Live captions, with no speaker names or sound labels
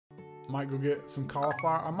Might go get some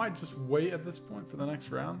cauliflower. I might just wait at this point for the next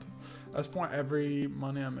round. At this point, every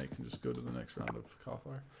money I make can just go to the next round of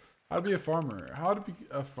cauliflower. How to be a farmer. How to be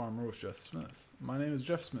a farmer with Jeff Smith. My name is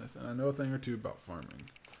Jeff Smith, and I know a thing or two about farming.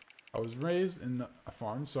 I was raised in a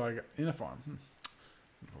farm, so I got It's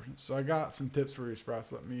unfortunate. So I got some tips for your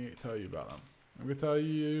sprouts. Let me tell you about them. I'm gonna tell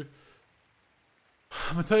you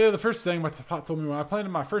the first thing my pot told me when I planted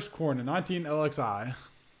my first corn in 19 LXI.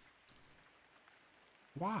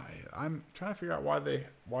 Why? I'm trying to figure out why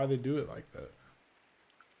they do it like that.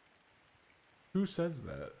 Who says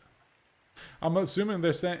that? I'm assuming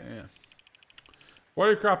they're saying, yeah.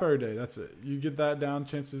 Water your crop every day. That's it. You get that down,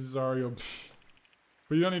 chances are you'll.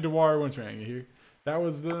 But you don't need to water when it's raining. You hear? That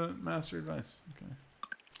was the master advice. Okay.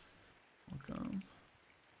 Welcome.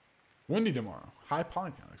 Windy tomorrow. High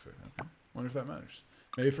pollen count expected. Okay. Wonder if that matters.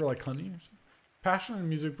 Maybe for like honey or something. Passion and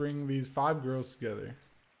music bring these 5 girls together.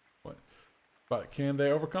 What? But can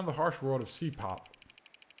they overcome the harsh world of C-pop?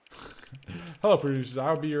 Hello, producers.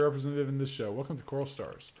 I'll be your representative in this show. Welcome to Coral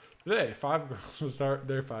Stars. Today, 5 girls will start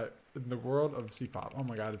their fight in the world of C-pop. Oh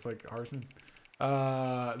my god, it's like Harsman.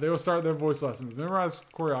 They will start their voice lessons, memorize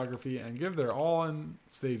choreography, and give their all in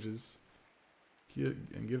stages.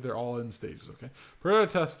 Okay. Prepare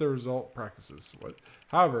to test their result practices. What?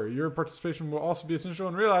 However, your participation will also be essential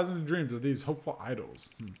in realizing the dreams of these hopeful idols.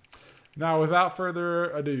 Now, without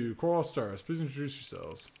further ado, Coral Stars, please introduce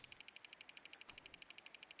yourselves.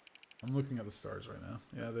 I'm looking at the stars right now.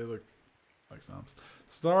 Yeah, they look like snobs.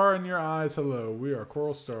 Star in your eyes, hello. We are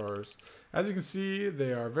Coral Stars. As you can see,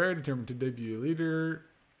 they are very determined to debut a leader.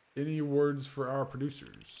 Any words for our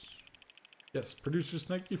producers? Yes, producers,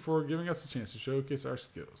 thank you for giving us a chance to showcase our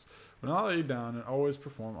skills. We'll not let you down and always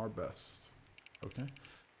perform our best. Okay.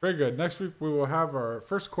 Very good. Next week, we will have our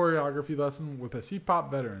first choreography lesson with a C-pop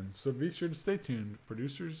veteran, so be sure to stay tuned.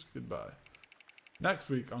 Producers, goodbye. Next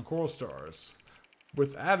week on Coral Stars.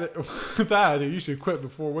 With that, you should quit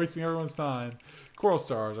before wasting everyone's time. Coral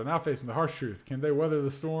Stars are now facing the harsh truth. Can they weather the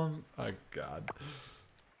storm? Oh, God.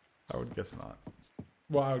 I would guess not.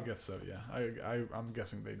 Well, I would guess so, yeah. I'm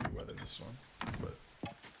guessing they do weather the storm, but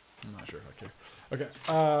I'm not sure if I care. Okay,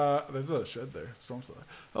 there's a shed there. Storm cellar.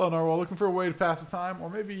 Hello, Narwhal. Looking for a way to pass the time? Or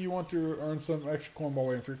maybe you want to earn some extra corn while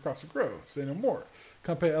waiting for your crops to grow. Say no more.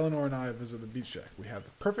 Come pay Eleanor and I a visit the beach shack. We have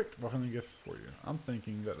the perfect welcoming gift for you. I'm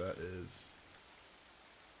thinking that is...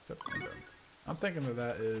 I'm thinking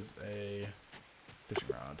that is a fishing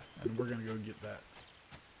rod. And we're going to go get that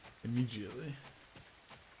immediately.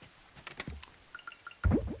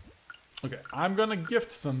 Okay, I'm gonna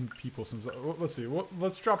gift some people some. Let's see.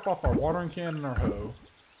 Let's drop off our watering can and our hoe.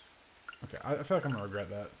 Okay, I feel like I'm gonna regret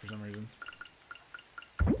that for some reason.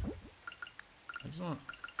 I just want.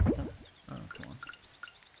 Okay. Oh, come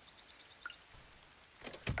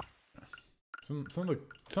on.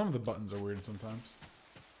 Some of the buttons are weird sometimes.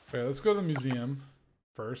 Okay, let's go to the museum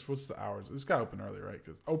first. What's the hours? It's got to open early, right?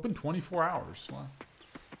 Because open 24 hours. Wow.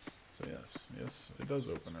 So yes, it does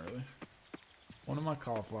open early. One of my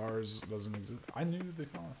cauliflowers doesn't exist. I knew the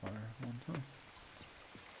cauliflower one. Huh.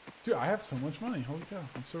 Dude, I have so much money. Holy cow.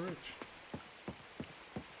 I'm so rich.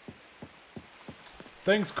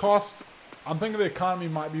 Things cost... I'm thinking the economy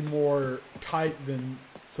might be more tight than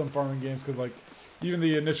some farming games because, like, even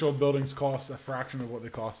the initial buildings cost a fraction of what they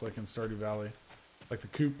cost, like, in Stardew Valley. Like, the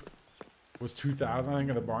coop was 2,000, I think,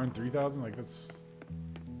 and the barn 3,000. Like, that's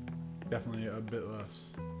definitely a bit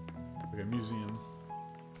less. Like a museum.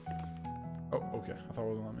 Oh, okay. I thought it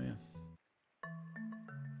wasn't let me in.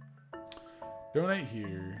 Donate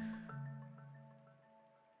here.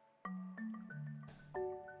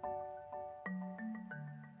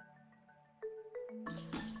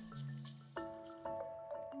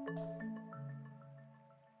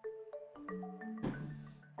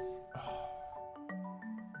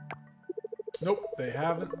 Nope, they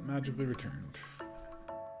haven't magically returned.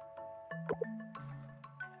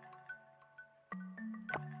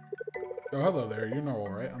 Oh, hello there. You're Narwhal,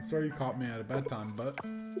 right? I'm sorry you caught me at a bad time, but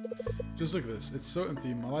just look at this. It's so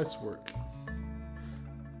empty. My life's work.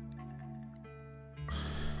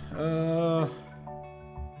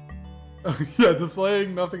 Yeah,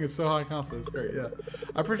 displaying nothing is so high confidence. Great, yeah.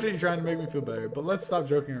 I appreciate you trying to make me feel better, but let's stop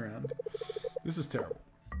joking around. This is terrible.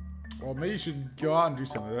 Well, maybe you should go out and do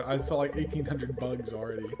something. I saw like 1,800 bugs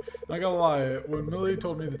already. Not gonna lie, when Millie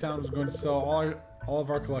told me the town was going to sell all of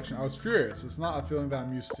our collection, I was furious. It's not a feeling that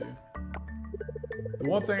I'm used to. The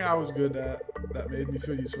one thing I was good at that made me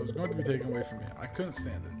feel useful was going to be taken away from me. I couldn't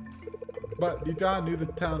stand it. But deep down, I knew the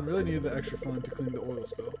town really needed the extra funding to clean the oil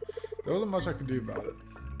spill. There wasn't much I could do about it.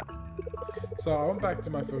 So I went back to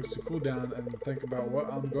my folks to cool down and think about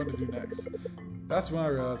what I'm going to do next. That's when I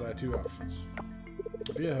realized I had two options.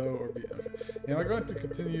 Be a hoe or be okay. Am I going to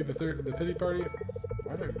continue the pity party?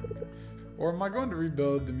 Why did I, okay. Or am I going to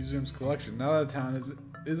rebuild the museum's collection now that the town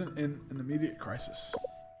isn't in an immediate crisis?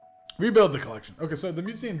 Rebuild the collection. Okay, so the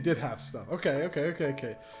museum did have stuff. Okay.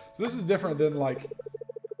 So this is different than like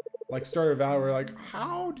Stardew Valley, where like,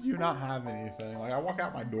 how do you not have anything? Like I walk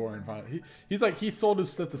out my door and find he's like he sold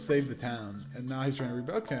his stuff to save the town, and now he's trying to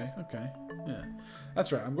rebuild. Okay, yeah,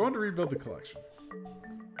 that's right. I'm going to rebuild the collection.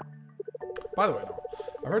 By the way, no,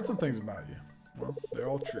 I've heard some things about you. Well, they're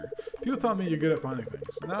all true. People tell me you're good at finding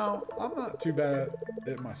things. Now, I'm not too bad at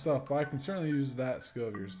it myself, but I can certainly use that skill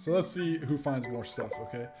of yours. So let's see who finds more stuff,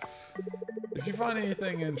 okay? If you find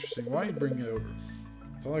anything interesting, why don't you bring it over?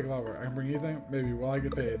 So I like a lot of work. I can bring anything? Maybe while I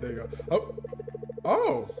get paid. There you go.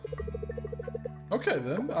 Oh! Okay,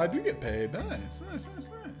 then. I do get paid. Nice.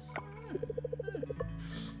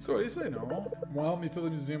 So what do you say, Narwhal? Want to help me fill the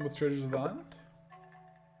museum with treasures of the island?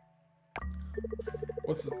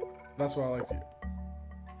 That's what I like to do.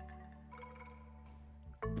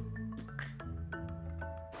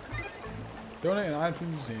 Donate an item to the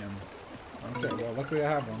museum. Okay, well, luckily I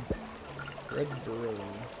have one. Red burrow.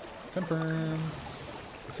 Confirm.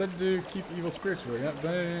 I said to keep evil spirits away. Yep.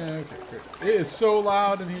 Okay, great. It is so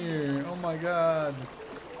loud in here. Oh my god.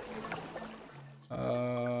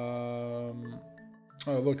 Oh,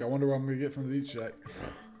 look, I wonder what I'm going to get from the beach shack.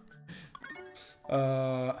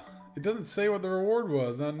 It doesn't say what the reward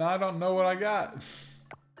was, and I don't know what I got.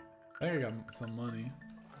 I think I got some money.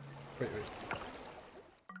 Wait.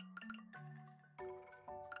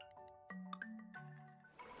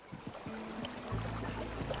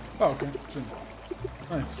 Oh, okay.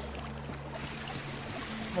 Nice.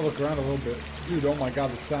 I'm gonna look around a little bit. Dude, oh my god,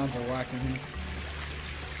 the sounds are whacking me.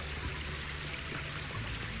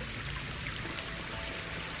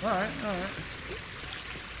 Alright.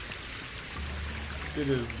 It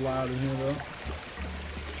is loud in here, though.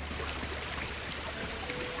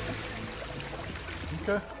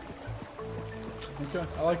 Okay.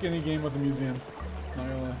 I like any game with a museum. Not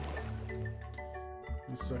gonna lie.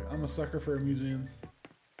 I'm a sucker for a museum.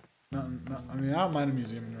 I mean, I don't mind a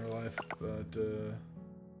museum in real life, but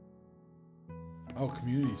oh,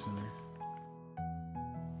 community center.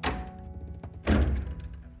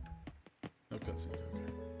 No cutscenes.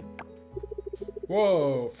 Okay.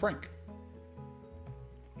 Whoa, Frank.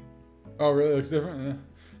 Oh, really? Looks different? Yeah.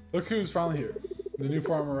 Look who's finally here. The new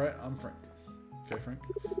farmer, right? I'm Frank. Okay, Frank.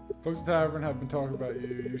 Folks at the tavern have been talking about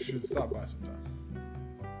you. You should stop by sometime.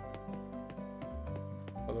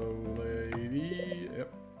 Hello, lady.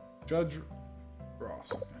 Yep. Judge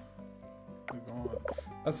Ross. Okay. Keep going.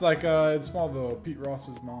 That's like in Smallville, Pete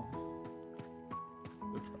Ross's mom.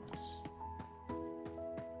 Judge Ross.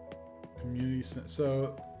 Community center.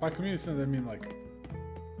 So by community center, they mean like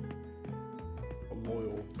a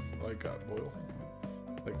loyal, like a loyal thing,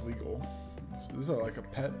 like legal. So this is like a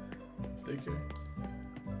pet daycare.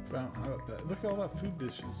 I don't have a pet. Look at all that food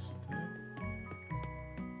dishes.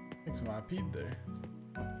 Make some IP there.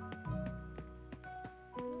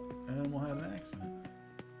 And we'll have an accent.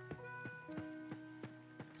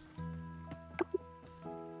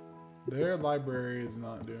 Their library is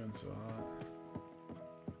not doing so hot.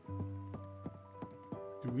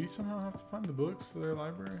 Do we somehow have to find the books for their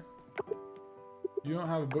library? You don't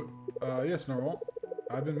have a book? Yes, Narwhal.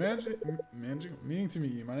 I've been meaning to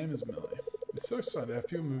meet you. My name is Millie. It's so exciting to have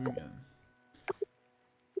people moving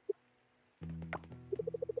in.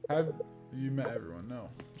 Have you met everyone? No.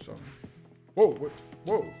 So. Whoa! What?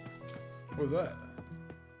 Whoa! What was that?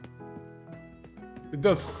 It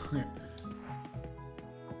does.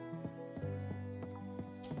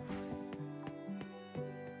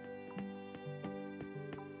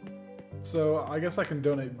 So I guess I can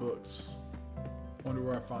donate books. Wonder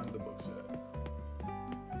where I find the books at.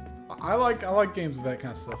 I like games with that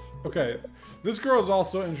kind of stuff. Okay, this girl is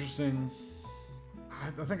also interesting.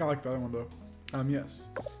 I think I like the other one though. Yes.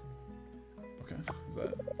 Okay, is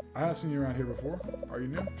that? I haven't seen you around here before. Are you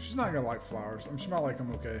new? She's not gonna like flowers. I mean, she might like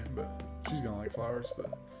them okay, but she's gonna like flowers.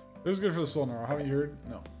 But it was good for the soul now. Haven't you heard?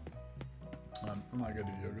 No. I'm not gonna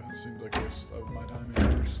do yoga. It seems like a waste of my time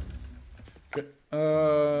and yours. Okay.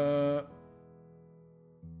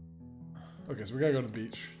 Okay, so we gotta go to the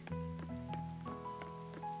beach.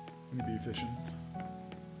 Need to be fishing.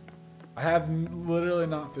 I have literally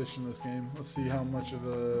not fished in this game. Let's see how much of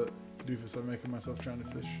a doofus I'm making myself trying to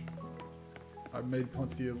fish. I've made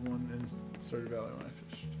plenty of one in Stardew Valley when I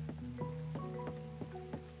fished.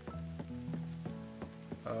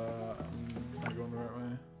 Am I going the right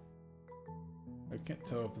way? I can't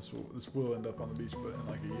tell if this will end up on the beach, but in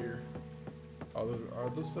like a year. Oh, are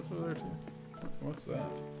those steps over there too? What's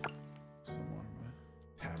that? Somewhere.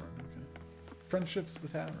 Tavern, okay. Friendships the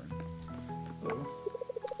Tavern. Hello.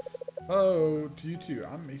 Hello to you too.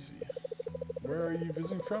 I'm Macy. Where are you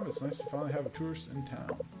visiting from? It's nice to finally have a tourist in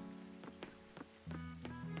town.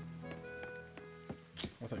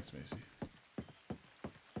 Well, thanks, Macy.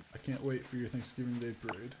 I can't wait for your Thanksgiving Day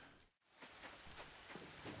parade.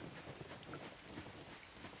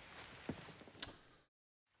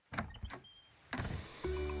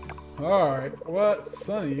 Alright, well, it's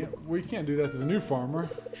sunny. We can't do that to the new farmer.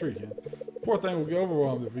 Sure you can. Poor thing will get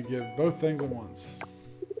overwhelmed if we give both things at once.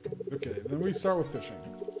 Okay, then we start with fishing.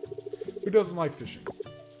 Who doesn't like fishing?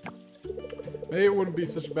 Maybe it wouldn't be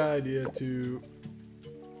such a bad idea to...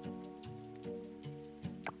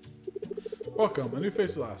 Welcome, a new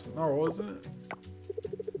face at last. Narwhal, isn't it?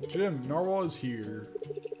 Jim, Narwhal is here.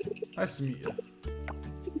 Nice to meet you.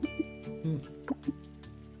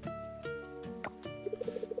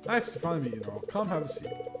 Nice to finally meet you, Narwhal. Come have a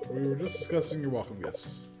seat. We were just discussing your welcome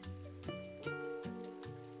gifts.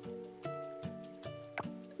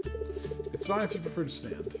 It's fine if you prefer to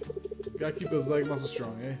stand. Gotta keep those leg muscles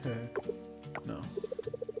strong, eh? No.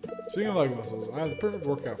 Speaking of leg muscles, I have the perfect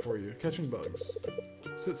workout for you. Catching bugs.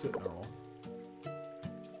 Sit, Narwhal.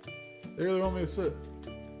 They really want me to sit.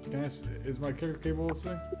 Can I sit? Is my character capable of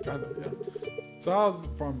sitting? Kinda, yeah. So how's the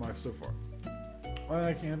farm life so far? Well,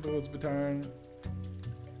 I can't handle it's a bit tiring.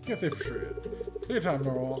 Can't say for sure yet. Take your time,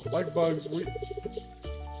 Narwhal. Like bugs, we...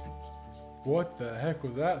 What the heck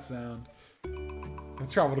was that sound? It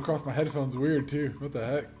traveled across my headphones weird too. What the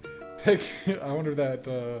heck? I wonder if that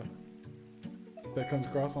comes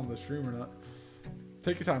across on the stream or not.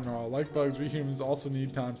 Take your time, Narwhal. Like bugs, we humans also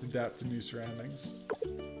need time to adapt to new surroundings.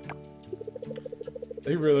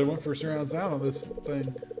 They really went for surround sound on this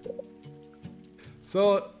thing.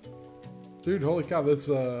 So, dude, holy cow, that's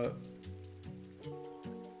they're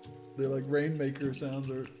like rainmaker sounds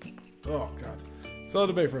or... Oh, God. So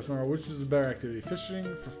debate for us, Narwhal. Which is a better activity? Fishing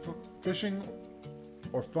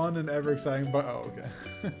or fun and ever exciting but... Oh, okay.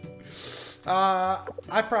 I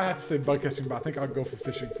probably have to say bug catching, but I think I'll go for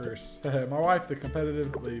fishing first. My wife, the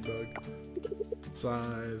competitive ladybug.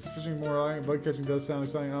 Size. Fishing more like bug catching does sound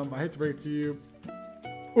exciting. I hate to break it to you.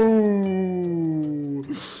 Ooh.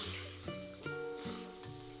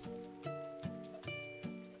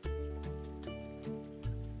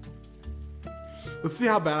 Let's see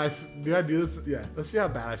how bad do I do this? Yeah, let's see how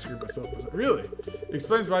bad I screwed myself. Really?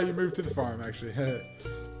 Explains why you moved to the farm, actually.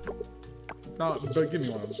 No, but give me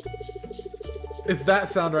one of them. It's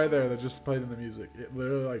that sound right there that just played in the music. It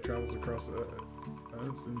literally like travels across the...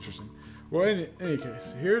 That's interesting. Well, in any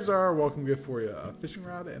case, here's our welcome gift for you. A fishing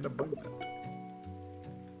rod and a bug net.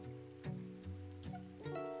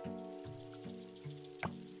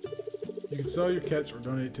 You can sell your catch or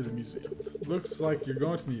donate to the museum. Looks like you're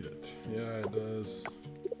going to need it. Yeah, it does.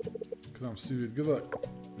 Because I'm stupid. Good luck.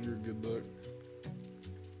 You're a good luck.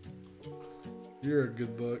 You're a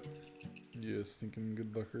good luck. You stinking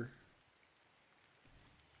good lucker.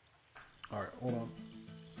 Alright, hold on.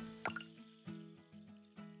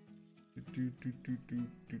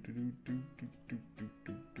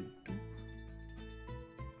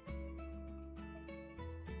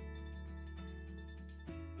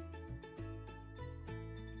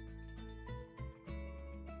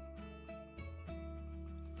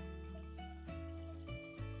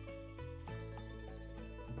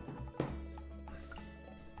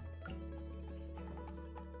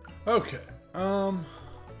 Okay. Alright.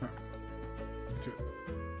 Let's do it.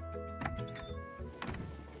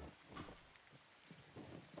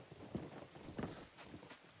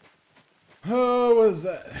 Oh, what is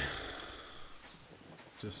that?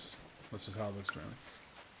 That's just how it looks apparently.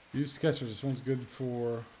 Use the catcher. This one's good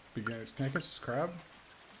for beginners. Can I catch this crab?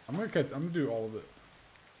 I'm gonna do all of it.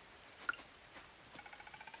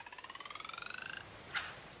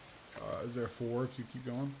 Is there 4 if you keep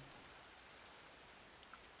going?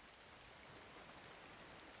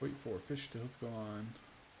 Wait for fish to hook the line.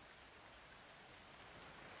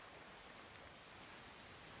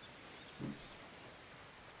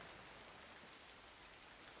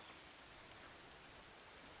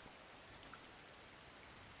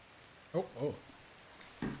 Oh.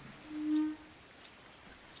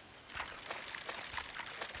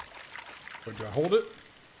 Wait, do I hold it?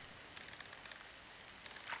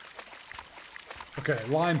 Okay,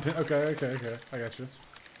 line pin. Okay. I got you.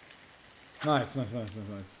 Nice.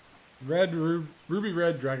 Ruby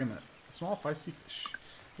red dragonet. A small feisty fish.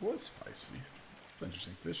 It was feisty. It's an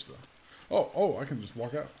interesting fish though. Oh, I can just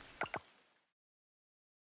walk out.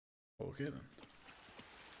 Okay then.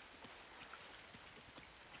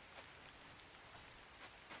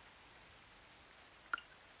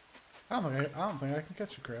 I don't think I can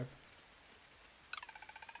catch a crab.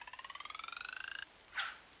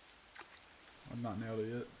 I've not nailed it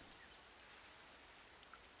yet.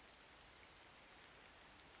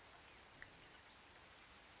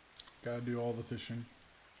 Gotta do all the fishing.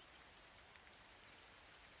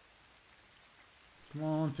 Come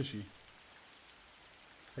on, fishy.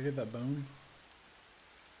 I get that bone.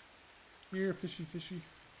 Here, fishy, fishy.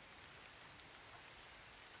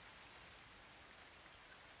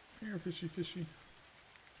 Here, fishy, fishy.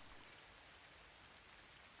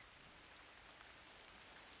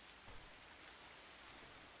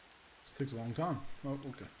 This takes a long time. Oh,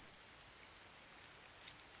 okay.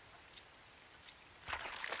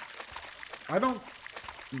 I don't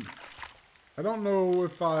know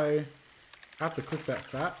if I have to click that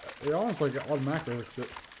fat. It almost like it automatically clicks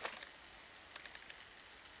it.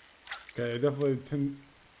 Okay, it definitely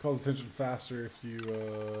calls attention faster if you,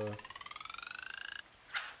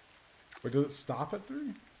 Wait, does it stop at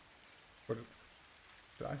 3? Or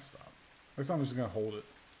did I stop? I guess I'm just gonna hold it.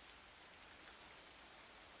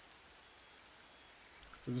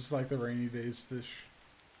 Is this like the rainy days fish?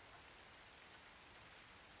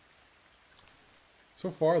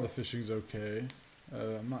 So far, the fishing's okay.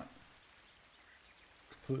 I'm not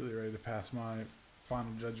completely ready to pass my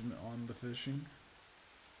final judgment on the fishing.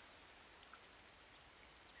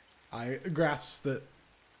 I grasped it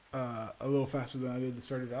a little faster than I did the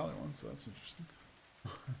Stardew Valley one, so that's interesting.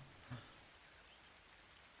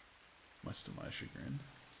 Much to my chagrin.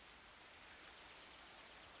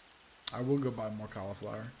 I will go buy more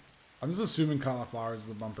cauliflower. I'm just assuming cauliflower is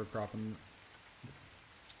the bumper crop in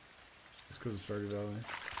it's because of Stardew Valley.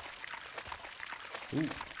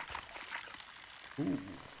 Ooh.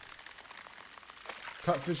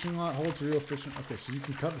 Cut fishing line, hold to reel fishing. Okay, so you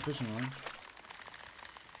can cut the fishing line.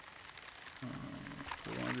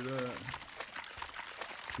 We want to do that.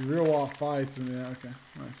 You reel while it fights, and yeah, okay,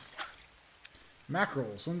 nice.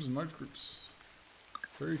 Mackerel swims in large groups.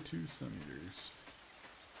 32 centimeters.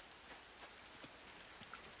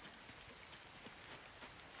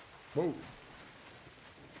 Whoa.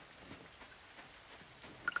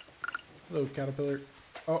 Hello, caterpillar.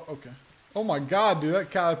 Oh, okay. Oh my god, dude, that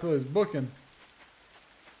caterpillar's booking.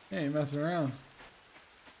 He ain't messing around.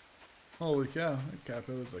 Holy cow, that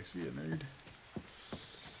caterpillar's like, see ya, nerd.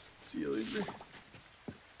 See you later.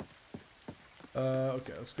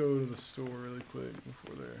 Okay, let's go to the store really quick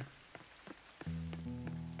before there.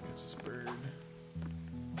 Gets this bird.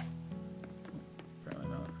 Apparently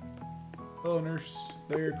not. Hello, nurse.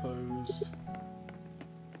 They're closed.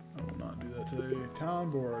 I will not do that today. Town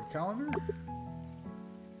board calendar.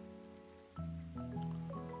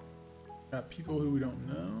 Got people who we don't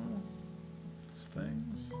know.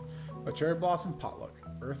 Things. A cherry blossom potluck.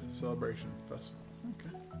 Earth celebration festival.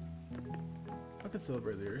 Okay. I could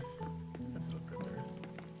celebrate the earth. I could celebrate the earth.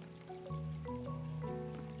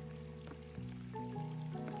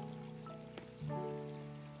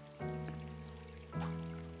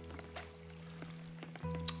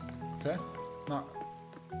 Okay. Not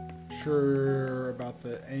sure about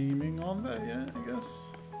the aiming on that yet, I guess.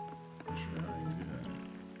 Not sure how you do that.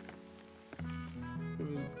 Go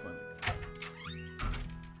visit the clinic.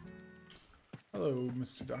 Hello,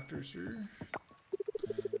 Mr. Doctor, sir.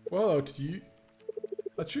 Well, hello to you.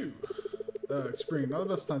 Achoo. Spring, not the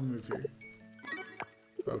best time to move here.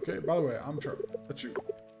 Okay, by the way, I'm Charlie. Achoo.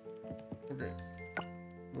 Okay.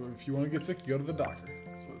 Well, if you want to get sick, you go to the doctor.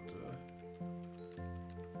 That's what,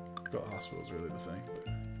 the hospital's really the same. But...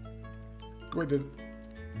 Wait, did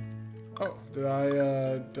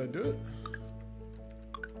I do it?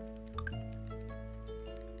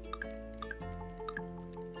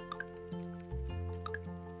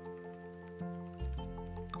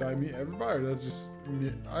 Did I meet everybody, or that's just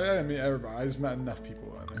me? I didn't meet everybody. I just met enough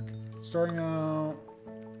people, I think. Starting out.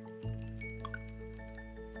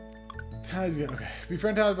 Okay.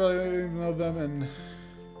 Befriend towns by letting know them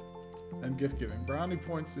and gift giving. Brownie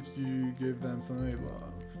points if you give them something they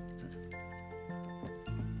love. Okay.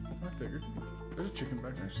 I figured. There's a chicken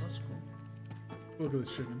back there, so that's cool. Look at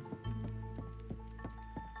this chicken.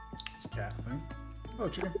 This cat thing. Oh,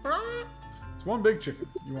 chicken. Ah! It's one big chicken.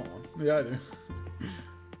 You want one? Yeah, I do.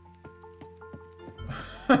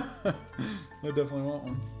 I definitely want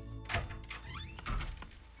one.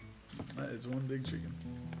 That is one big chicken.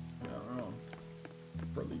 Not wrong.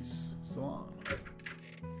 Release salon.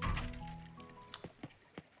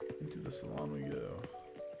 Into the salon we go.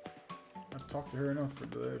 I've talked to her enough for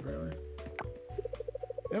today, apparently.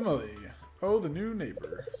 Emily. Oh, the new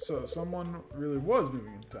neighbor. So someone really was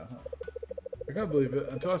moving into town, huh? I couldn't believe it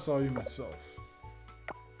until I saw you myself.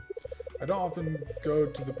 I don't often go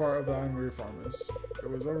to the part of the island where your farm is. It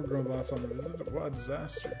was overgrown the last time I visited. What a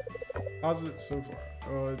disaster. How's it so far?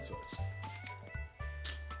 Oh, it sucks.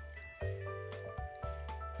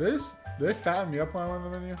 Did they fatten me up when I went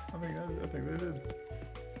in the menu? I think they did.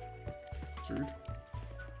 It's rude.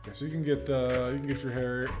 Okay, so you can get your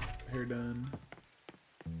hair done.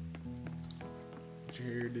 Get your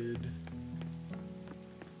hair did.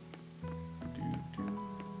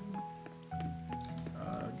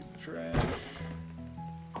 Get the trash.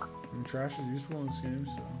 I mean, trash is useful in this game,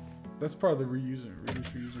 so that's part of the reuse,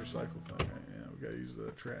 recycle thing. Right? Yeah, we gotta use the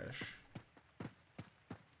trash.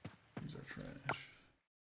 Use our trash.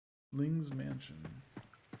 Ling's Mansion.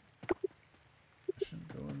 I shouldn't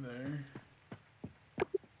go in there.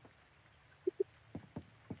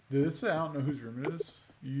 Did it say I don't know whose room it is?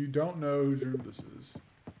 You don't know whose room this is.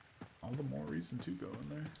 All the more reason to go in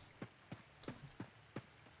there.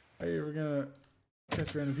 Hey, we're gonna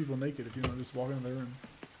catch random people naked if you want to just walk into their room.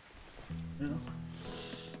 You know?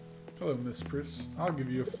 Hello, Miss Pris. I'll give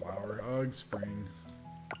you a flower. Ugh, spring.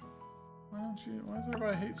 Why does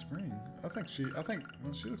everybody hate spring? I think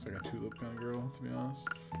well, she looks like a tulip kind of girl, to be honest.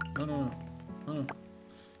 No.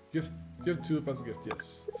 Give tulip as a gift,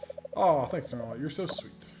 yes. Oh, thanks, Narwhal. You're so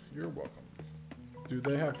sweet. You're welcome. Do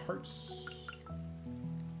they have hearts?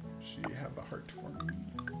 She have a heart for me.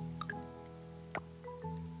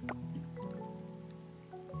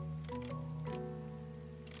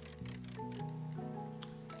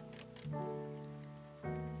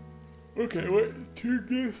 Okay, wait. 2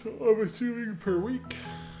 gifts, I'm assuming, per week.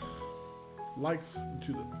 Likes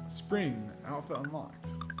tulip. Spring. Outfit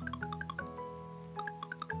unlocked.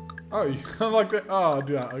 Oh, you unlock that? Oh,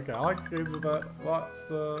 dude. Okay, I like games with that. Lots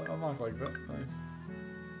to unlock like that. Nice.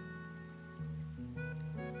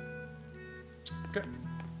 Okay.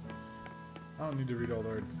 I don't need to read all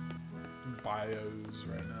their bios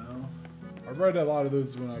right now. I read a lot of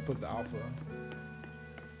those when I put the alpha.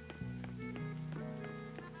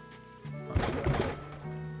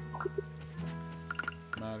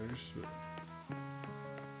 Matters, but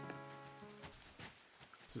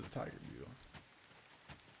this is a tiger beetle.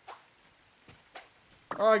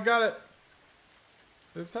 Oh, I got it.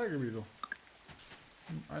 It's tiger beetle.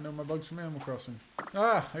 I know my bugs from Animal Crossing.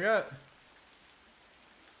 Ah, I got it.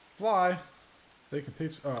 Fly. They can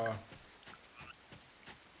taste. I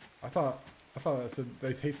thought that said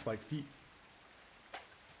they taste like feet.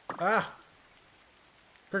 Ah.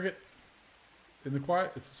 Cricket. In the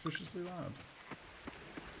quiet, it's suspiciously loud.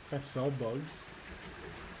 I sell bugs.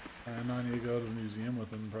 I know I need to go to the museum with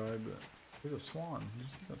them probably, but there's a swan. Did you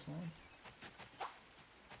see that swan?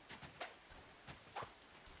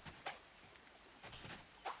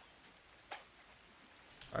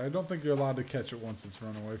 I don't think you're allowed to catch it once it's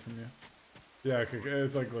run away from you. Yeah,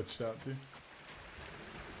 it's like glitched out too.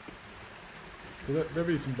 So there'll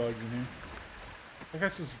be some bugs in here. I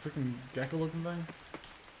guess this freaking gecko looking thing.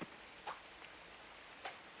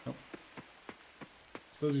 Nope.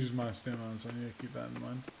 This does use my stamina, so I need to keep that in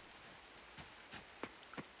mind.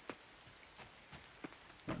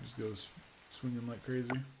 That just goes swinging like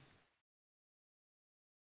crazy.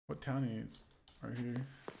 What townie is right here?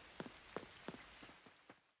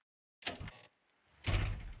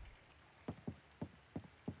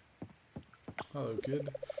 Hello, kid.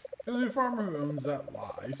 You're the new farmer who owns that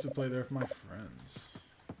lot. I used to play there with my friends.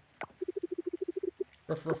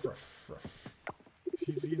 Ruff, ruff, ruff, ruff.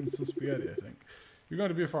 He's eating some spaghetti, I think. You're going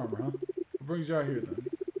to be a farmer, huh? What brings you out here, then?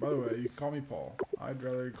 By the way, you can call me Paul. I'd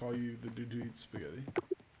rather call you the dude who eats spaghetti.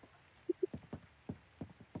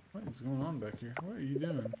 What is going on back here? What are you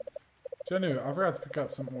doing? Jenny, I forgot to pick up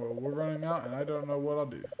some oil. We're running out, and I don't know what I'll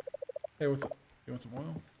do. Hey, what's up? You want some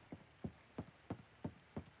oil?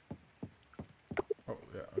 Oh,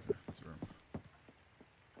 yeah, okay. That's a room.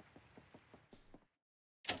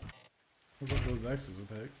 Look at those X's, what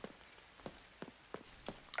the heck?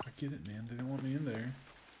 I get it, man. They didn't want me in there.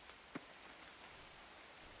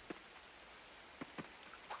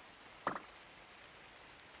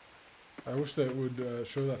 I wish that would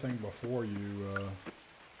show that thing before you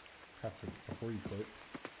before you click.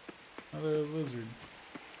 Oh, there's a lizard.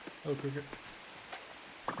 Oh, cricket.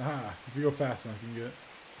 Aha! If you go fast enough, you can get it.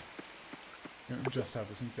 You don't just have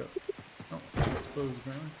to sneak up. Oh, it's closed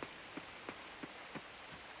apparently.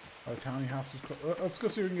 Our tiny house is closed. Let's go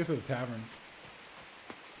see if we can get to the tavern.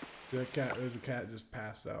 There's a cat just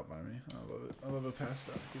passed out by me. I love it. I love a passed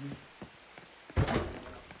out kitty.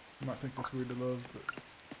 You might think that's weird to love, but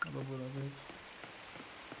I love what I love.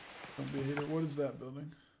 Don't be a hater. What is that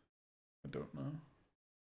building? I don't know.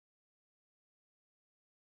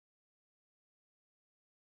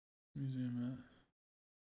 Museum at.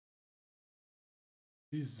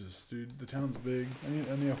 Jesus, dude. The town's big. I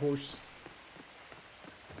need a horse.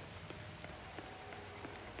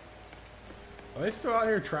 Are they still out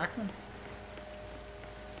here tracking?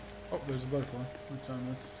 Oh, there's a butterfly. Which I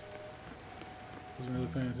missed. Wasn't really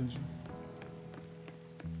paying attention.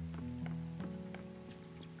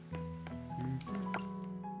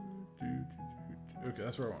 Okay,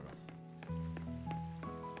 that's where I want to go.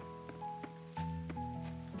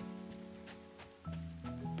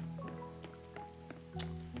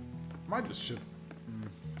 Might just ship.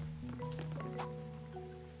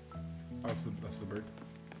 Oh, that's the bird.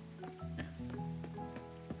 Yeah.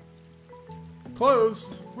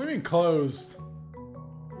 Closed? What do you mean closed? Oh.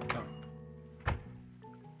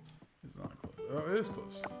 It's not closed. Oh, it is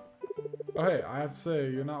closed. Oh, hey, I have to say,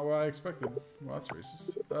 you're not what I expected. Well, that's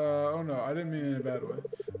racist. Oh no, I didn't mean it in a bad way.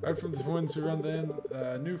 I heard from the twins who run the inn,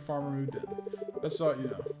 new farmer moved in. Just thought you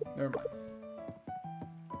know. Never mind.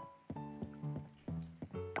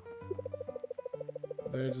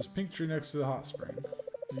 There's this pink tree next to the hot spring.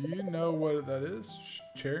 Do you know what that is?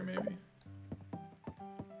 Cherry, maybe?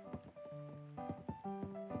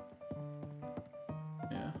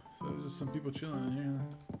 Yeah, so there's just some people chilling in here.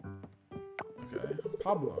 Okay.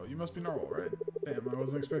 Pablo, you must be Narwhal, right? Damn, I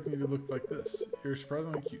wasn't expecting you to look like this. You're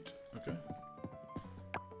surprisingly cute. Okay.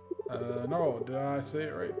 Narwhal, did I say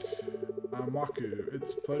it right? I'm Waku.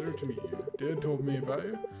 It's a pleasure to meet you. Dad told me about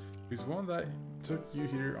you. He's one that took you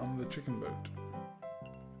here on the chicken boat.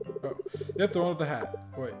 Oh, yep, the one with the hat.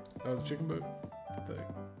 Wait, that was a chicken boat?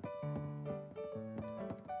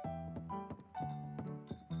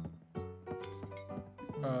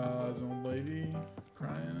 There's an old lady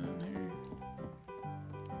crying in here.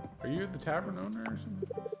 Are you the tavern owner or something?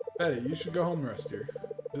 Betty, you should go home and rest here.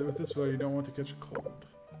 With this way, you don't want to catch a cold.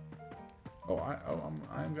 Oh,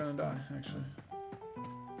 I'm gonna die, actually.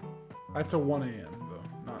 That's till 1 a.m. though,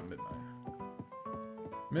 not midnight.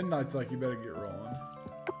 Midnight's like you better get rolling.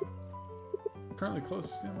 Currently close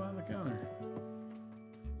to stand behind the counter.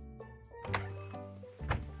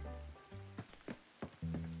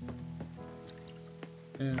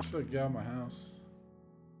 And I should like get out of my house.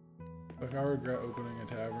 Like I regret opening a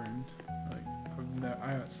tavern. Like I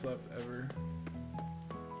haven't slept ever.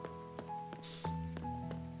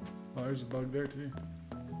 Oh, there's a bug there too.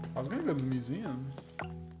 I was gonna go to the museum.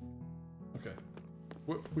 Okay,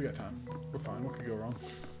 we got time. We're fine. What could go wrong?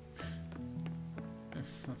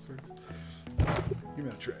 It's not swords. Give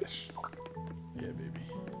me that trash. Yeah, baby.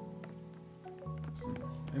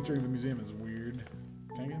 Entering the museum is weird.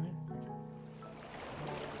 Can I get in here?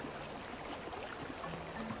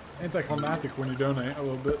 Okay. Anticlimactic when you donate a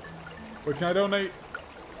little bit. Wait, can I donate?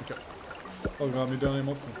 Okay. Oh god, let me donate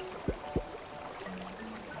multiple.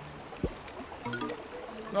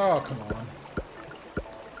 Oh, come on.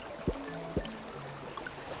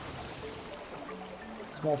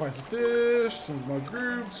 Small fancy fish, some large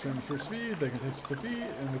groups, friendly for speed, they can taste defeat,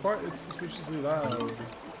 and depart. It's suspiciously loud.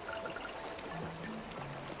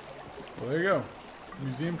 Well, there you go.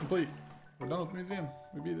 Museum complete. We're done with the museum.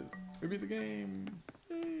 We beat it. We beat the game.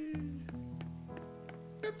 Yay.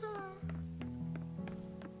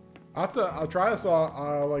 I'll try this.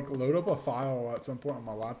 I'll like load up a file at some point on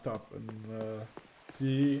my laptop and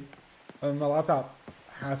see. And my laptop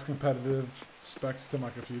has competitive specs to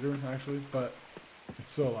my computer actually, but it's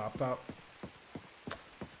still a laptop.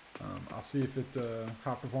 I'll see if it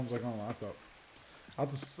how it performs like on a laptop. I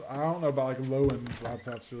don't know about like low end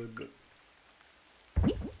laptops really, but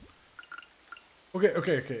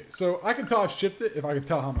okay. So I can tell I've shipped it if I can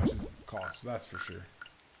tell how much it costs. That's for sure.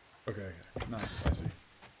 Okay, nice. I see.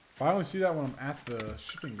 But I only see that when I'm at the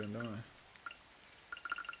shipping bin, don't I?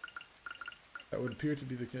 That would appear to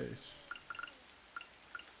be the case.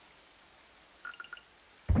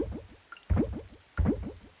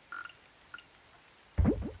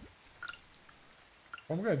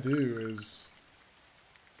 What I'm gonna do is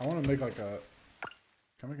I want to make like a.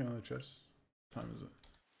 Can I make another chest? What time is it?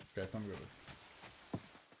 Okay, time to go.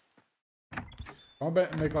 I'll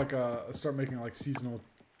make like a start making like seasonal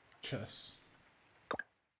chests.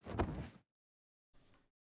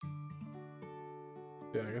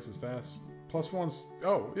 Yeah, I guess it's fast. Plus one's.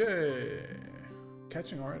 Oh, yay!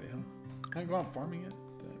 Catching already, huh? I haven't gone farming yet.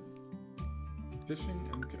 Fishing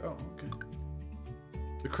and. Oh, okay.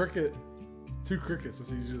 The cricket. 2 crickets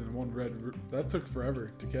is easier than 1 red. That took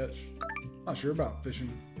forever to catch. Not sure about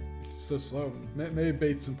fishing. It's so slow. Maybe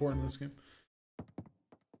bait's important in this game.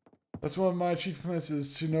 That's one of my achievements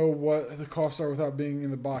is to know what the costs are without being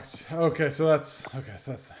in the box. Okay, so that's okay.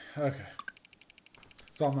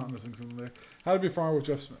 So I'm not missing something there. How to be a farmer with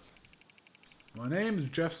Jeff Smith. My name is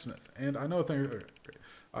Jeff Smith, and I know a thing. Okay, great.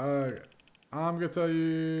 I'm gonna tell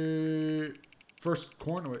you first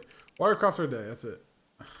corn. Wait, water crops are a day. That's it.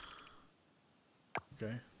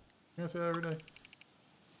 Okay. I'm gonna say that every day.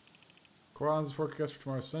 Coral's forecast for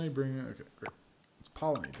tomorrow. Sunny, bring it. Okay, great. Let's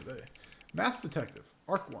pollinate today. Mass Detective,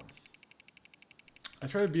 Arc 1. I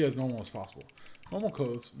try to be as normal as possible. Normal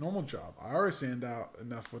clothes, normal job. I already stand out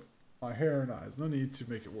enough with my hair and eyes. No need to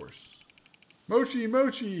make it worse. Mochi,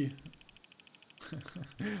 Mochi!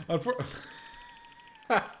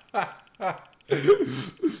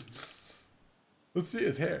 Let's see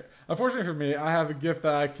his hair. Unfortunately for me, I have a gift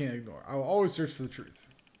that I can't ignore. I will always search for the truth.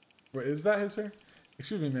 Wait, is that his hair?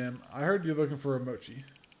 Excuse me, ma'am. I heard you're looking for a Mochi.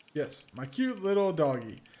 Yes, my cute little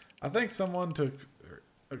doggy. I think someone took her.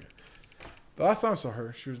 Okay. The last time I saw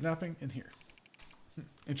her, she was napping in here.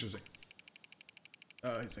 Interesting.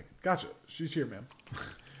 He's thinking, gotcha. She's here, ma'am.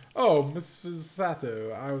 Oh, Mrs.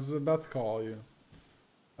 Sato. I was about to call you.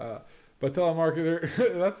 But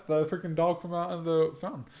telemarketer, that's the freaking dog from out in the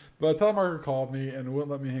fountain. But a telemarketer called me and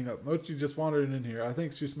wouldn't let me hang up. Mochi just wandered in here. I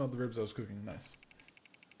think she smelled the ribs I was cooking. Nice.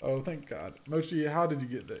 Oh, thank God. Mochi, how did you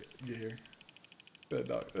get here? That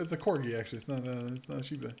dog. It's a corgi, actually. It's not a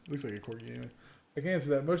Shiba. It looks like a corgi anyway. I can answer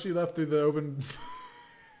that. Mochi left through the open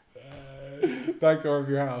back door of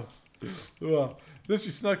your house. Well, then she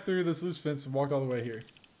snuck through this loose fence and walked all the way here.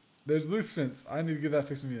 There's a loose fence. I need to get that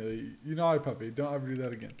fixed immediately. You naughty puppy. Don't ever do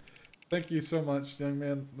that again. Thank you so much, young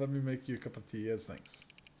man. Let me make you a cup of tea as thanks.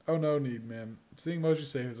 Oh, no need, ma'am. Seeing Mochi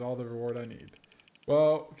safe is all the reward I need.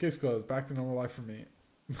 Well, case closed. Back to normal life for me.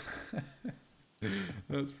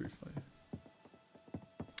 That's pretty funny.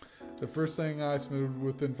 The first thing I submitted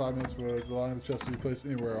within 5 minutes was allowing the chest to be placed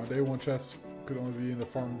anywhere. On day 1, chests could only be in the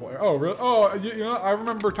farmable area. Oh, really? Oh, you know, I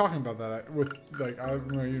remember talking about that. I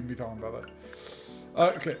remember you and me talking about that.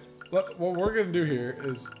 Okay. What we're going to do here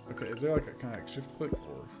is... Okay, is there like a kind of like shift click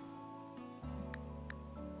or...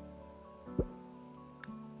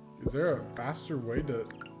 Is there a faster way to...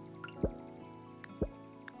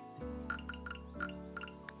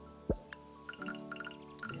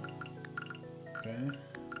 Okay.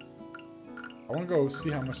 I want to go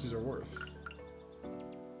see how much these are worth.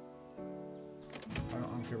 I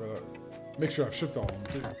don't care about that. Make sure I've shipped all of them,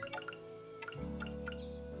 too.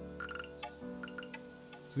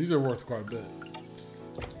 So these are worth quite a bit.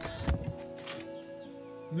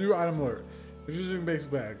 New item alert. It's using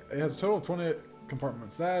basic bag. It has a total of 20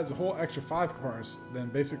 compartments. That adds a whole extra 5 compartments than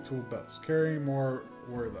basic tool belts. Carrying more,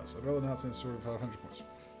 worry less. I'd rather not send sort of 500 coins.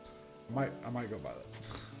 I might go buy that.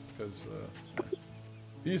 Because,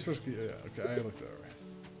 you need special key. Yeah, okay, I looked at that right.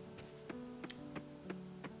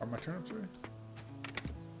 Are my turnips ready?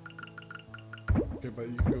 Okay, but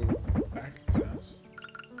you can go back fast.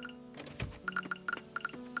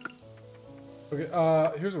 Okay,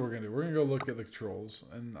 here's what we're gonna do. We're gonna go look at the controls,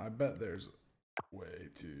 and I bet there's a way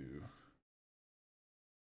to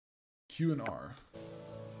Q and R.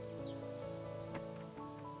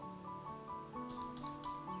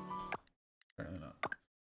 Apparently not.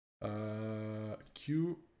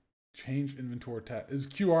 Q, change inventory tab. Is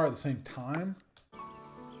QR at the same time?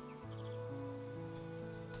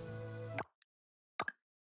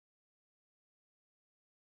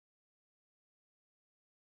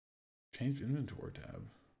 Change inventory tab.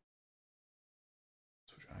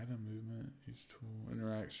 Switch item, movement, use tool,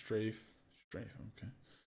 interact, strafe, okay.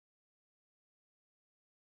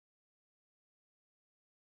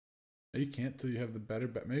 You can't till you have the better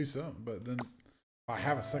bet. Maybe so, but then I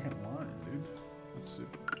have a second line, dude. Let's see.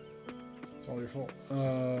 It's all your fault.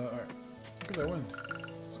 Alright. Look at that wind.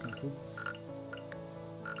 It's kind of cool.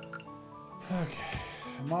 Okay.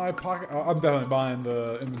 My pocket. I'm definitely buying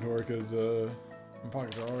the inventory because my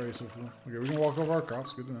pockets are already so full. Okay, we can walk over our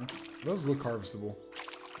crops. Good to know. Those look harvestable.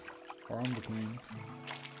 Or on the clean.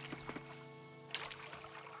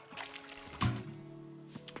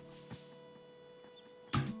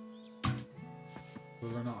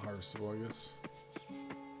 Those are not harvestable, I guess.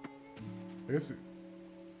 I guess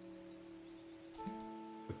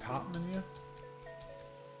the top menu?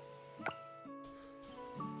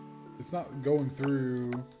 It's not going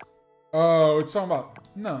through. Oh, it's talking about.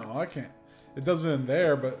 No, I can't. It does it in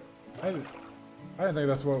there, but I didn't think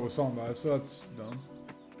that's what it was talking about. So that's done.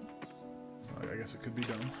 I guess it could be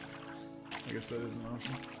done. I guess that is an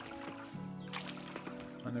option.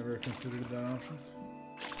 I never considered that option.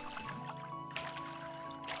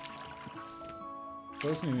 So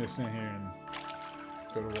I just need to stand here and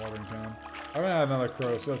go to watering town. I haven't had another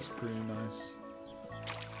crow, so that's pretty nice.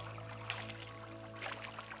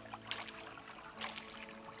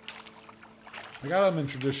 I got them in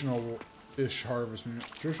traditional-ish harvest moon.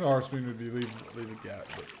 Traditional harvest moon would be leave a gap,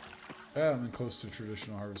 but I got them in close to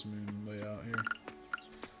traditional harvest moon layout here.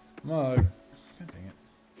 God dang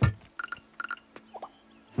it.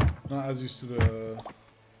 Not as used to the.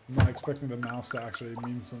 I'm not expecting the mouse to actually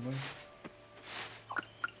mean something.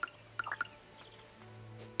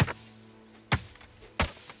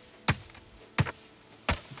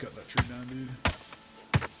 cut that tree down, dude.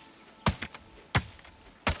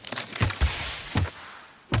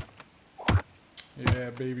 Yeah,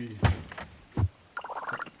 baby.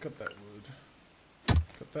 Cut that wood.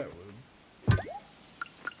 Cut that wood.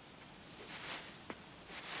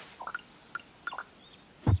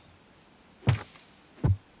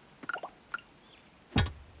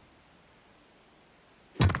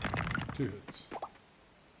 2 hits.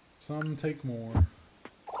 Some take more.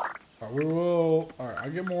 Alright, we will. Alright, I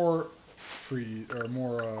get more trees or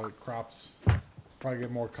more crops. Probably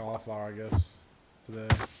get more cauliflower, I guess, today.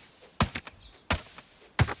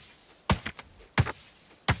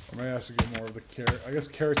 Or maybe I should get more of the carrot. I guess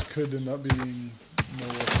carrots could end up being more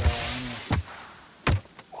worthwhile.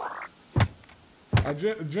 A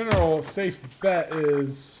general safe bet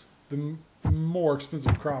is the more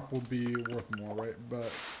expensive crop will be worth more, right?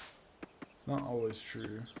 But it's not always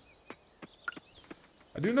true.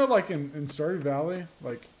 I do know, like, in Stardew Valley,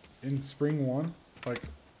 like, in Spring 1, like,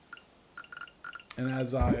 and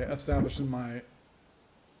as I establish in my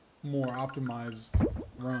more optimized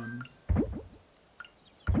run,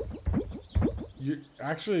 you're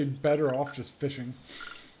actually better off just fishing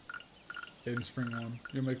in Spring 1.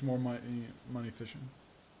 You'll make more money fishing.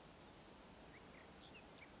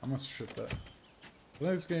 I must ship that. I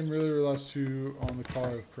think this game really relies too on the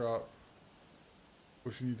quality of crop,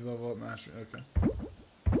 which you need to level up mastery. Okay.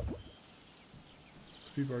 So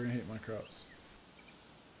people are gonna hate my crops.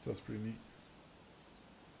 So that's pretty neat.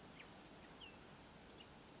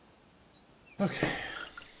 Okay.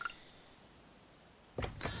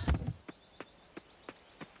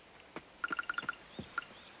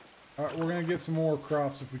 Alright, we're gonna get some more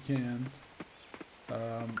crops if we can.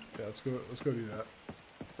 Yeah, let's go do that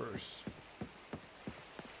first.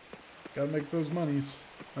 Gotta make those monies.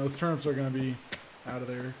 Now, those turnips are gonna be out of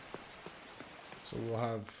there. So we'll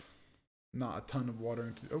have not a ton of water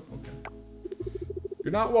into. Oh, okay.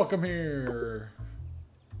 You're not welcome here.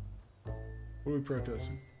 What are we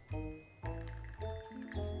protesting?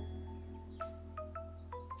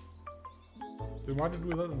 Then why did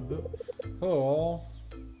we let them do it? Hello, all.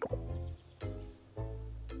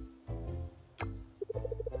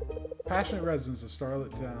 Passionate residents of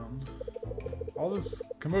Starlit Town. All this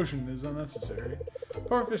commotion is unnecessary.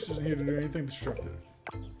 Pufferfish isn't here to do anything destructive.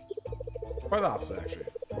 Quite the opposite, actually.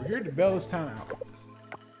 We're here to bail this town out.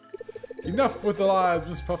 Enough with the lies,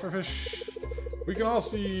 Miss Pufferfish. We can all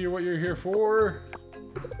see what you're here for.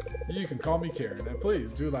 You can call me Karen, and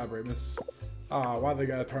please do elaborate, Miss. Why they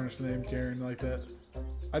gotta tarnish the name Karen like that?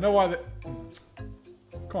 I know why they.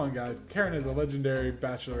 Come on, guys. Karen is a legendary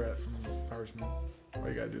bachelorette from Harvest Moon. Why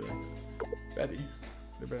you gotta do that? Betty.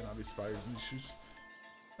 There better not be spiders in these shoes.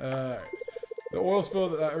 The oil spill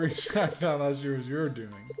that reached Crackdown last year was your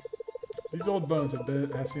doing. These old bones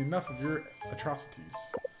have seen enough of your atrocities.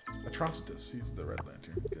 Atrocitus, he's the Red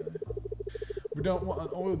Lantern guy. We don't want an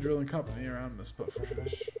oil drilling company around Miss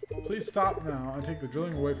Pufferfish. Please stop now and take the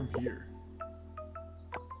drilling away from here.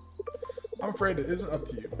 I'm afraid it isn't up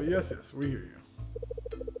to you, but yes, we hear you.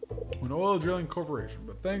 We're an oil drilling corporation,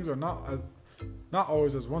 but things are not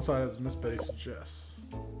always as one-sided as Miss Betty suggests.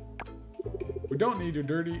 We don't need your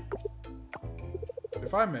dirty.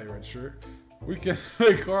 If I may, Red Shirt, we can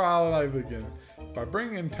make Coral Island lively again by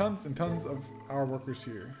bringing in tons and tons of our workers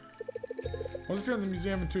here. Once we turn the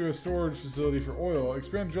museum into a storage facility for oil,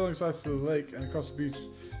 expand drilling sites to the lake and across the beach.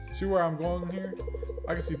 See where I'm going here?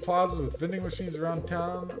 I can see plazas with vending machines around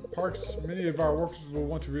town, parks. Many of our workers will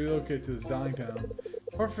want to relocate to this dying town.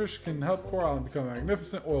 Pufferfish can help Coral Island become a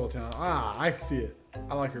magnificent oil town. Ah, I see it.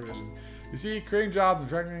 I like her vision. You see, creating jobs and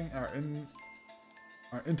attracting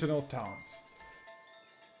our internal talents.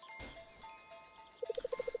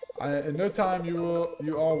 In no time, you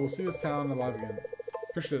all will see this town alive again.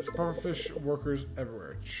 Picture this: pufferfish workers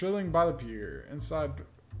everywhere, chilling by the pier, inside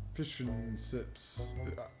fish and sips.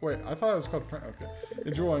 Wait, I thought it was called. Okay,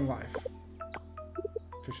 enjoying life.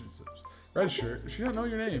 Fish and sips. Red Shirt, she don't know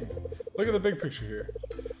your name. Look at the big picture here.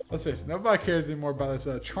 Let's face it, nobody cares anymore about this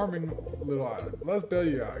charming little island. Let's bail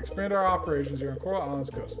you out. Expand our operations here on Coral Island's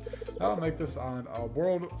coast. That'll make this island a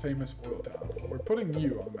world-famous oil town. We're putting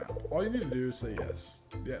you on the map. All you need to do is say yes.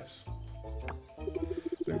 Yes.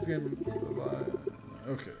 This game.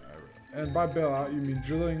 Okay. And by bail out, you mean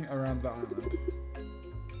drilling around the island.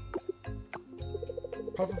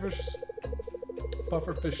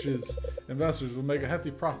 Pufferfish's investors will make a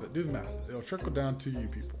hefty profit. Do the math. It'll trickle down to you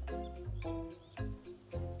people.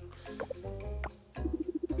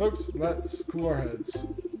 Folks, let's cool our heads.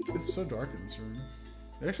 It's so dark in this room.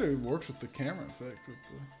 It actually works with the camera effect.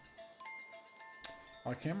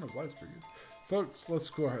 My camera's light's pretty good. Folks, let's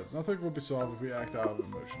cool our heads. Nothing will be solved if we act out of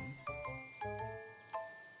emotion.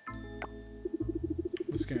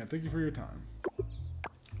 Miss Scan, thank you for your time.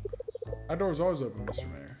 Our door is always open,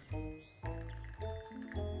 Mr. Mayor.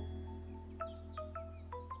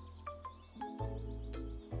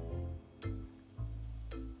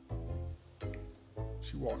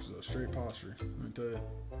 She walks with a straight posture, let me tell you.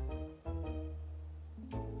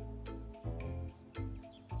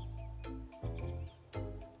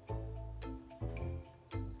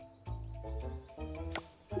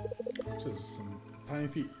 Just some tiny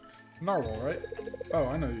feet. Narwhal, right? Oh,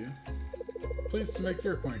 I know you. Pleased to make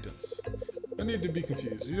your acquaintance. No need to be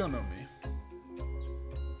confused. You don't know me.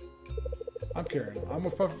 I'm Karen. I'm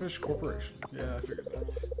with Pufferfish Corporation. Yeah, I figured that.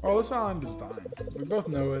 Oh, this island is dying. We both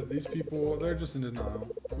know it. These people, they're just in denial.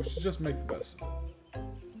 We should just make the best of it.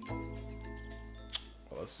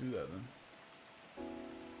 Well, let's do that then.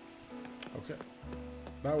 Okay.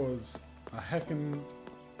 That was a heckin'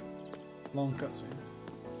 long cutscene.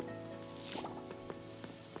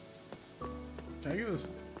 Can I give this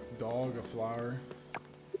dog a flower?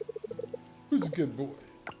 Who's a good boy?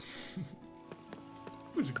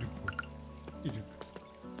 Who's a good boy?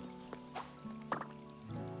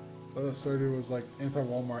 Stardew was like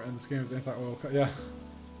anti-Walmart, and this game is anti-oil. Yeah.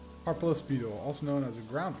 Harpalus beetle, also known as a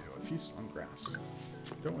ground beetle. It feasts on grass.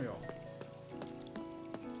 Don't we all?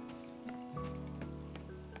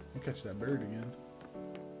 I'll catch that bird again.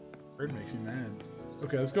 Bird makes me mad.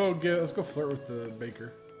 Okay, let's go flirt with the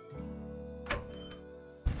baker.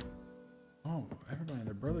 Oh, everybody and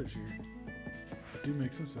their brothers here. That do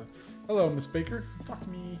make sense. Hello, Miss Baker. Talk to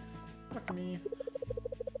me. Talk to me.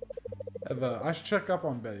 I should check up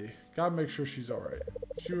on Betty. Gotta make sure she's alright.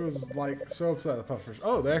 She was like so upset at the pufferfish.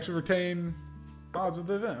 Oh, they actually retain odds of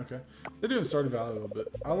the event. Okay. They do in Stardew Valley a little bit.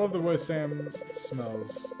 I love the way Sam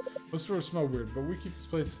smells. Most stores smell weird, but we keep this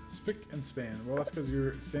place spick and span. Well, that's because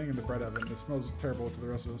you're staying in the bread oven. It smells terrible to the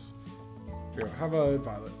rest of us. Here, have a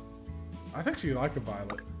violet. I think she like a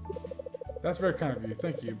violet. That's very kind of you.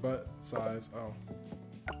 Thank you, but size. Oh.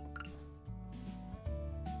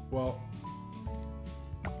 Well.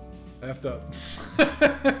 Effed up.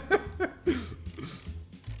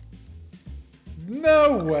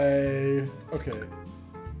 No way. Okay.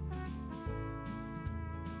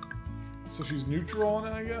 So she's neutral on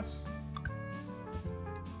it, I guess?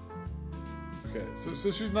 Okay, so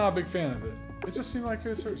she's not a big fan of it. It just seemed like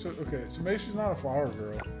it's her. So, okay, so maybe she's not a flower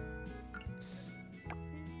girl.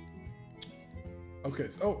 Okay,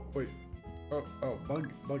 so, oh, wait.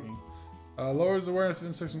 Bugging. Lowers awareness of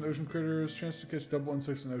insects and ocean critters. Chance to catch double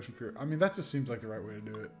insects and ocean critters. I mean, that just seems like the right way to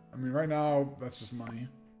do it. I mean, right now, that's just money.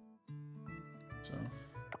 So.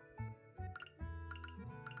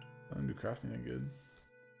 I don't do crafting that good.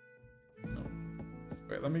 No.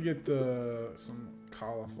 Wait, let me get some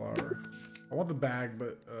cauliflower. I want the bag,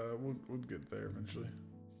 but we'll get there eventually.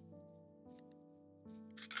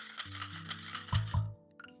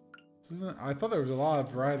 I thought there was a lot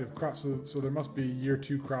of variety of crops, so there must be year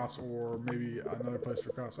 2 crops or maybe another place for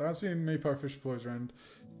crops. I haven't seen many pufferfish employees around.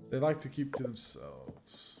 They like to keep to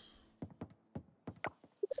themselves.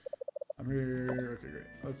 I'm here. Okay, great.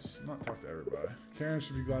 Let's not talk to everybody. Karen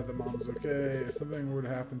should be glad that Mom's okay. If something were to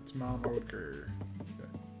happen to Mom, I would care. Okay.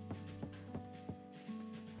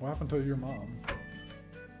 What happened to your mom?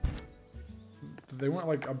 They weren't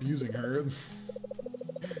like abusing her.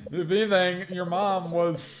 If anything, your mom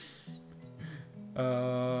was.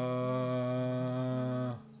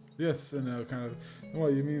 Yes and no, kind of.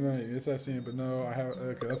 What you mean by yes, I've seen it, but no, I haven't.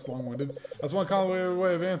 Okay, that's long-winded. That's one kind of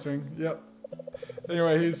way of answering. Yep.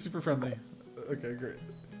 Anyway, he's super friendly. Okay, great.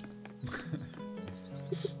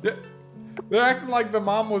 Yeah, they're acting like the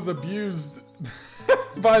mom was abused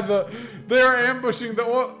by the. They're ambushing the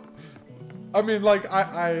oil. I mean, like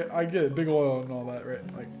I get it, big oil and all that, right?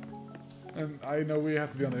 Like, and I know we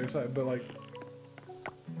have to be on the other side, but like.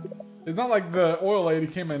 It's not like the oil lady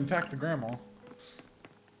came and attacked the grandma.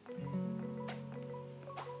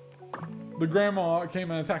 The grandma came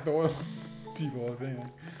and attacked the oil people, if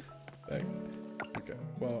anything. Like, okay,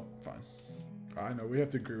 well, fine. I know, we have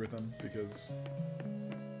to agree with them because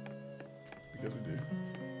we do.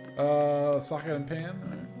 Socket and pan?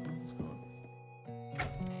 Alright, let's go.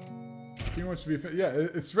 He wants to be, yeah,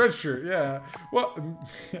 it's red shirt, yeah. Well,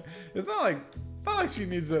 it's not like she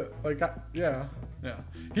needs a, like, yeah. Yeah,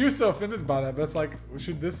 he was so offended by that, but it's like,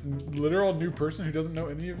 should this literal new person who doesn't know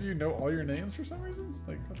any of you know all your names for some reason?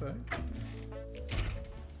 Like, what the heck?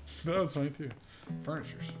 That was funny too.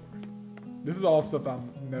 Furniture store. This is all stuff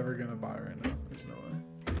I'm never gonna buy right now. There's no way.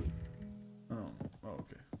 Oh,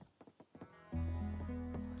 okay.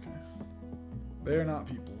 Okay. They're not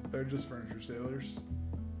people. They're just furniture sailors.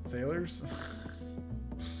 Sailors?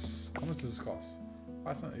 How much does this cost?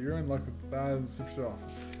 You're in luck with that. Is 6% off.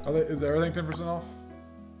 Is everything 10% off?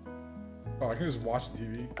 Oh, I can just watch the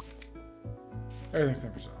TV. Everything's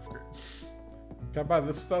 10% off. Great. Can I buy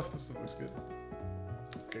this stuff? This stuff looks good.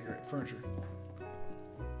 Okay, great. Furniture.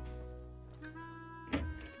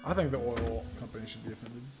 I think the oil company should be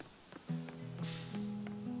offended.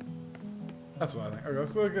 That's what I think. Okay,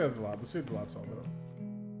 let's look at the lab. Let's see what the lab's all about.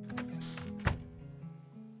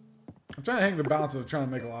 I'm trying to hang the balance of trying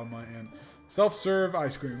to make a lot of money and self-serve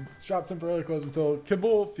ice cream. Shop temporarily closed until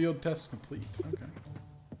kibble field test complete. Okay.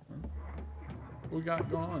 What we got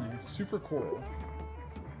going on here? Super coral.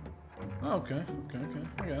 Oh, okay.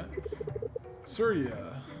 I got it.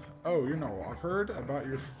 Surya. Oh, you're Narwhal. I've heard about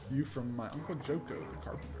you from my Uncle Joko, the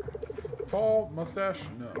carpenter. Tall, mustache?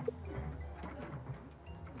 No.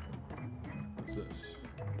 What's this?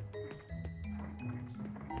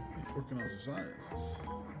 He's working on some science.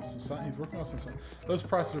 He's working on some science. Those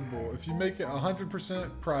prices are bull. If you make it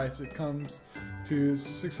 100% price, it comes to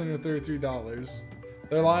 $633.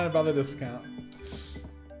 They're lying about the discount.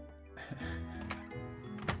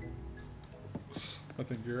 I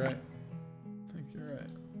think you're right.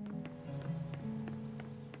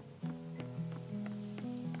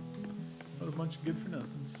 What a bunch of good for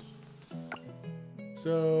nothings.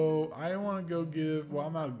 So I want to go give. Well,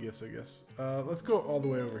 I'm out of gifts, I guess. Let's go all the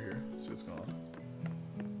way over here. Let's see what's going on.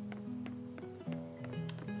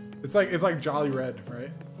 It's like Jolly Red,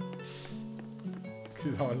 right?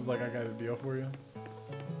 He's always like, I got a deal for you.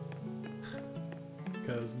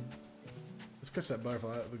 Cousin. Let's catch that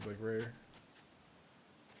butterfly. That looks like rare.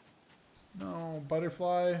 No,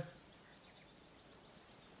 butterfly.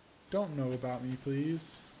 Don't know about me,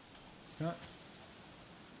 please. Not.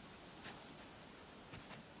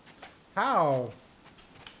 How?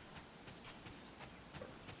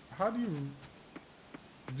 How do you...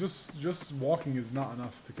 Just walking is not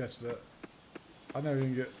enough to catch that. I never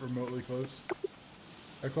even get remotely close.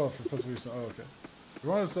 I call it for festival use. Oh, okay. If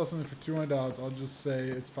you want to sell something for $200, I'll just say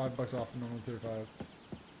it's $5 off and normally 35.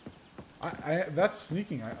 That's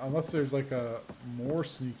sneaking. Unless there's like a more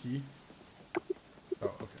sneaky. Oh,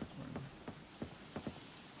 okay.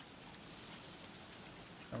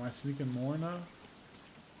 Am I sneaking more now?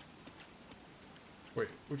 Wait,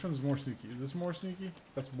 which one's more sneaky? Is this more sneaky?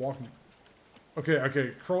 That's walking.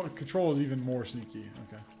 Okay. Control is even more sneaky.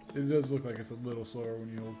 Okay. It does look like it's a little slower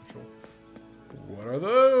when you hold control. What are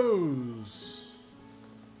those?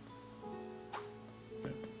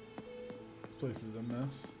 Okay. This place is a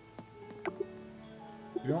mess.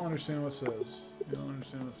 You don't understand what it says.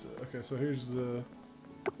 Okay, so here's the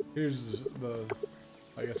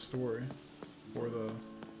I guess story, or the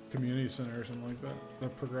community center or something like that. The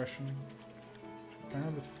progression. Can I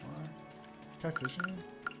have this fly? Can I fish in here?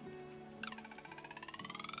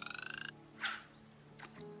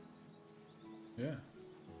 Yeah.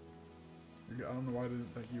 I don't know why I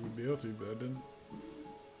didn't think you would be able to, but I didn't.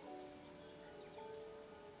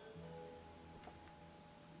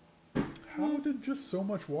 How did just so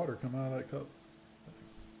much water come out of that cup?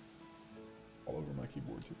 All over my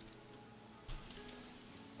keyboard too.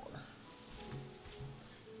 Water.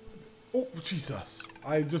 Oh, Jesus.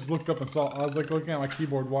 I just looked up and saw, I was like looking at my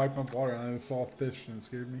keyboard wiping up water and I saw a fish and it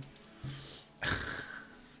scared me.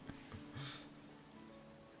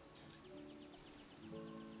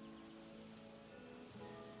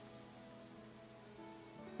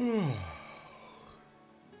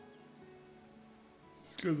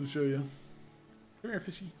 Just goes to show you. Come here,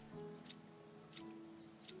 fishy.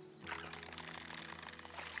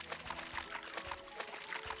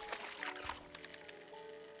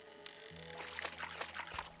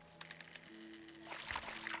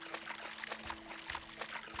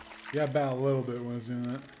 Yeah, bat a little bit when I was doing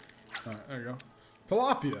that. Alright, there you go.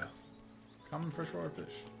 Tilapia. Common freshwater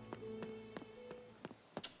fish.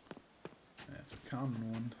 That's a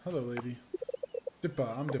common one. Hello, lady.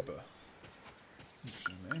 Dippa, I'm Dippa.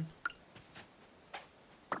 Interesting name.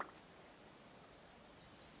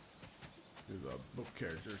 There's a book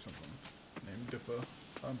character or something named Dippa.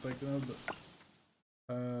 I'm thinking of the.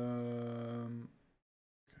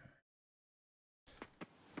 Okay.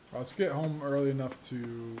 Well, let's get home early enough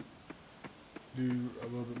to do a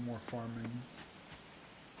little bit more farming.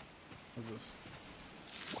 What's this?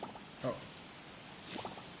 Oh.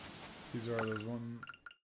 These are those one.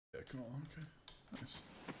 Yeah, come on. Okay. Nice.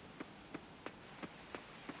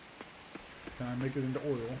 Can I make it into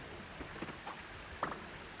oil?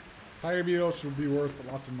 Tiger beetle should be worth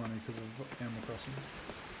lots of money because of Animal Crossing.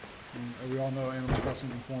 And we all know Animal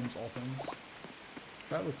Crossing informs all things.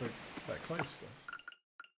 That looked like that clay stuff.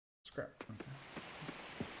 Scrap. Okay.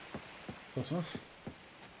 Close enough.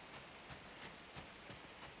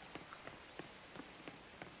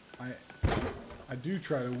 I do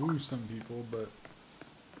try to woo some people, but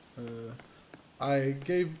I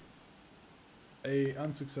gave a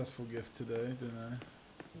unsuccessful gift today, didn't I?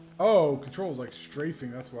 Oh, control's like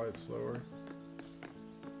strafing. That's why it's slower.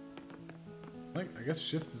 I guess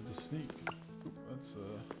shift is the sneak. Oop, that's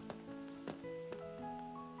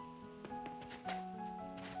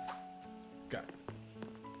it's got.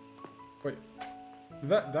 Wait,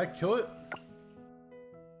 did I kill it?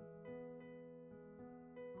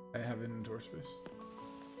 I have inventory space,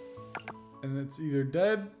 and it's either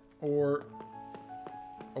dead or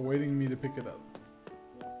awaiting me to pick it up.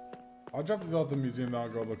 I'll drop these off at the museum, then I'll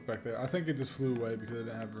go look back there. I think it just flew away because I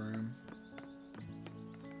didn't have room.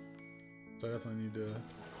 So I definitely need to...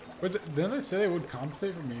 But didn't they say they would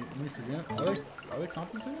compensate for me forgetting? Are they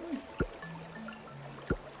compensating me?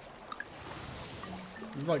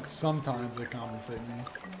 It's like sometimes they compensate me.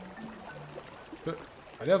 But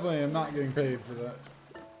I definitely am not getting paid for that.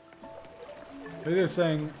 Maybe they're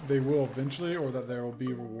saying they will eventually, or that there will be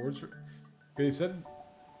rewards for... He said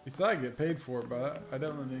I get paid for it, but I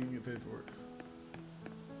definitely didn't get paid for it.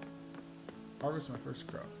 Harvest my first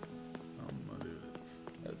crop. I'm gonna do it.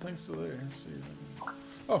 That thing's still there. Let's see.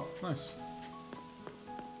 Oh, nice.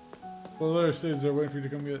 Well, there stays there waiting for you to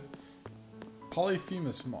come get.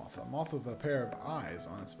 Polyphemus moth. A moth with a pair of eyes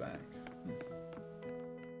on its back.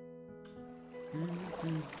 Okay.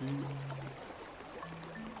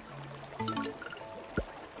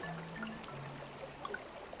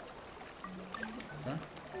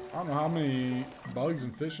 I don't know how many bugs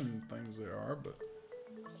and fish and things there are, but...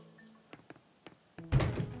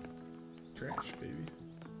 Trash, baby.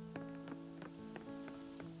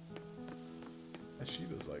 That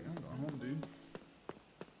Shiba's like, I'm going home, dude.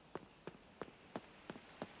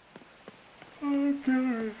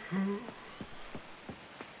 Okay.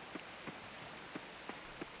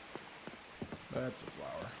 That's a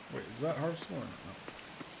flower. Wait, is that harvestable or no?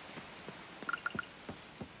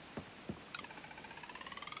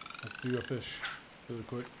 Let's do a fish really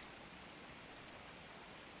quick.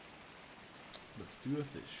 Let's do a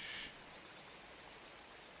fish.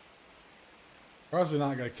 We're also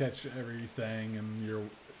not gonna catch everything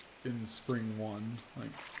in spring one,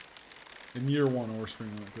 like in year one or spring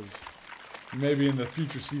one, because maybe in the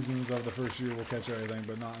future seasons of the first year we'll catch everything,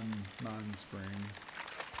 but not in spring.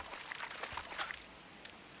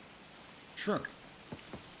 Shrimp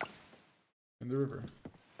in the river.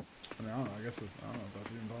 I mean, I don't know. I don't know if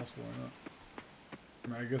that's even possible or not. I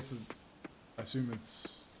mean, I guess I assume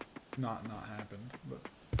it's not happened, but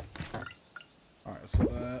all right. So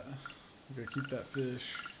that. I'm gonna keep that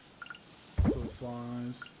fish. Those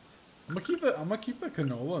flies. I'm gonna keep the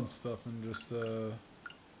canola and stuff and just worth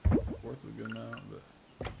a good amount.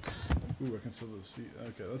 But ooh, I can sell those seeds.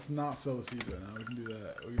 Okay, let's not sell the seeds right now. We can do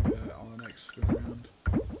that. We can do that on the next spin around.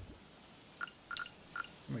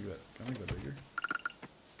 Can I make that bigger?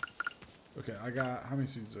 Okay, I got how many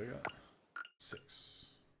seeds do I got? 6.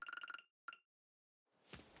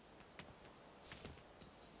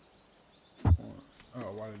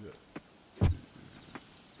 Oh, why did it?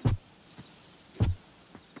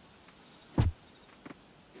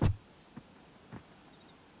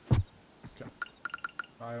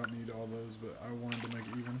 I don't need all those, but I wanted to make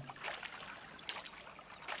it even.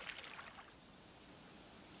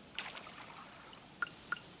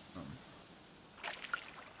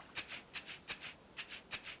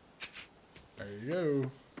 There you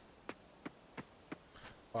go.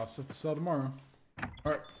 I'll set to sell tomorrow.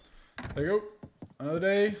 Alright. There you go. Another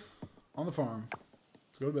day on the farm.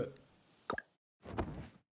 Let's go to bed.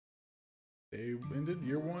 Day ended.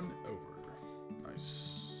 Year 1 over.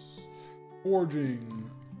 Nice. Forging.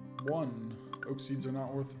 1. Oak seeds are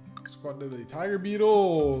not worth squat daily. Tiger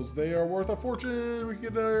beetles. They are worth a fortune. We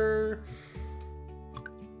get our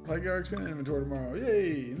expanded inventory tomorrow.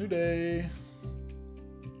 Yay! New day.